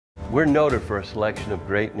We're noted for a selection of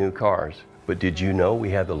great new cars, but did you know we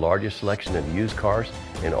have the largest selection of used cars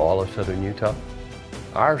in all of southern Utah?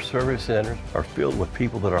 Our service centers are filled with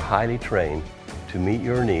people that are highly trained to meet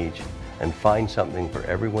your needs and find something for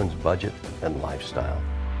everyone's budget and lifestyle.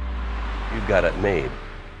 You've got it made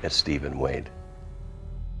at Stephen Wade.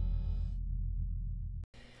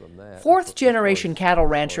 Fourth-generation cattle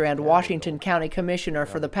rancher and Washington County Commissioner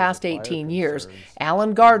for the past 18 years,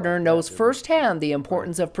 Alan Gardner knows firsthand the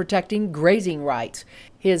importance of protecting grazing rights.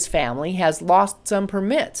 His family has lost some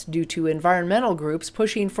permits due to environmental groups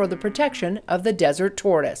pushing for the protection of the desert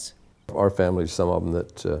tortoise. Our family, some of them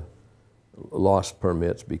that lost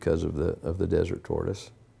permits because of the desert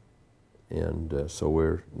tortoise, and so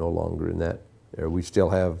we're no longer in that area. We still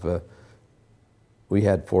have we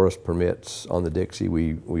had forest permits on the Dixie.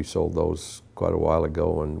 We sold those quite a while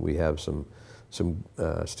ago, and we have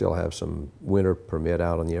still have some winter permit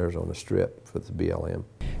out on the Arizona Strip for the BLM.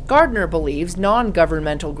 Gardner believes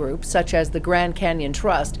non-governmental groups such as the Grand Canyon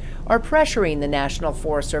Trust are pressuring the National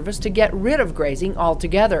Forest Service to get rid of grazing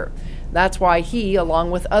altogether. That's why he,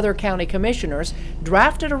 along with other county commissioners,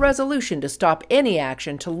 drafted a resolution to stop any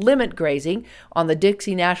action to limit grazing on the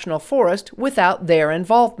Dixie National Forest without their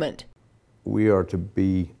involvement. We are to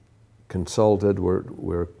be consulted.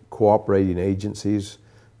 We're cooperating agencies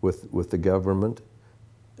with the government,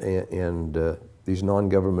 and these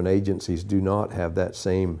non-government agencies do not have that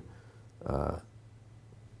same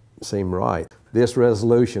right. This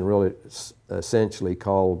resolution really essentially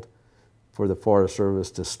called for the Forest Service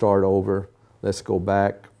to start over. Let's go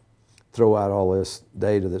back, throw out all this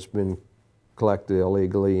data that's been collected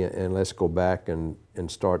illegally, and let's go back and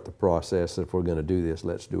start the process. If we're going to do this,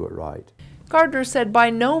 let's do it right. Gardner said by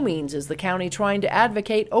no means is the county trying to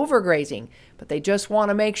advocate overgrazing, but they just want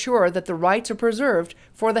to make sure that the rights are preserved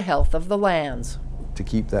for the health of the lands. To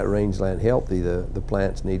keep that rangeland healthy, the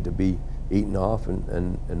plants need to be eaten off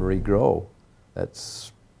and regrow.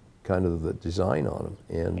 That's kind of the design on them,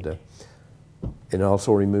 and it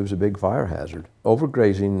also removes a big fire hazard.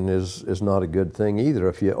 Overgrazing is not a good thing either.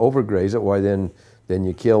 If you overgraze it, why then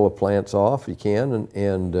you kill the plants off. You can,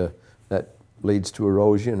 and that leads to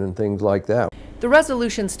erosion and things like that. The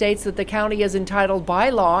resolution states that the county is entitled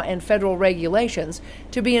by law and federal regulations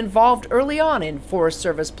to be involved early on in Forest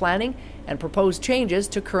Service planning and propose changes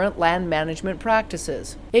to current land management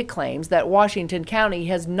practices. It claims that Washington County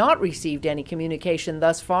has not received any communication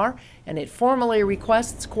thus far, and it formally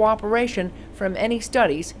requests cooperation from any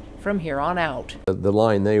studies from here on out. The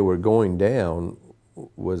line they were going down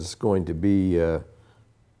was going to be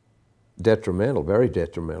detrimental, very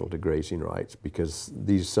detrimental to grazing rights, because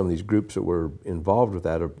some of these groups that were involved with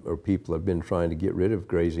that are people that have been trying to get rid of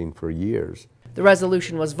grazing for years. The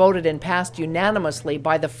resolution was voted and passed unanimously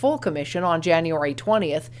by the full commission on January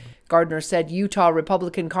 20th. Gardner said Utah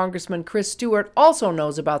Republican Congressman Chris Stewart also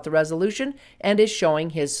knows about the resolution and is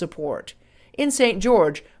showing his support. In St.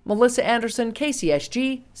 George, Melissa Anderson,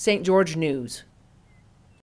 KCSG, St. George News.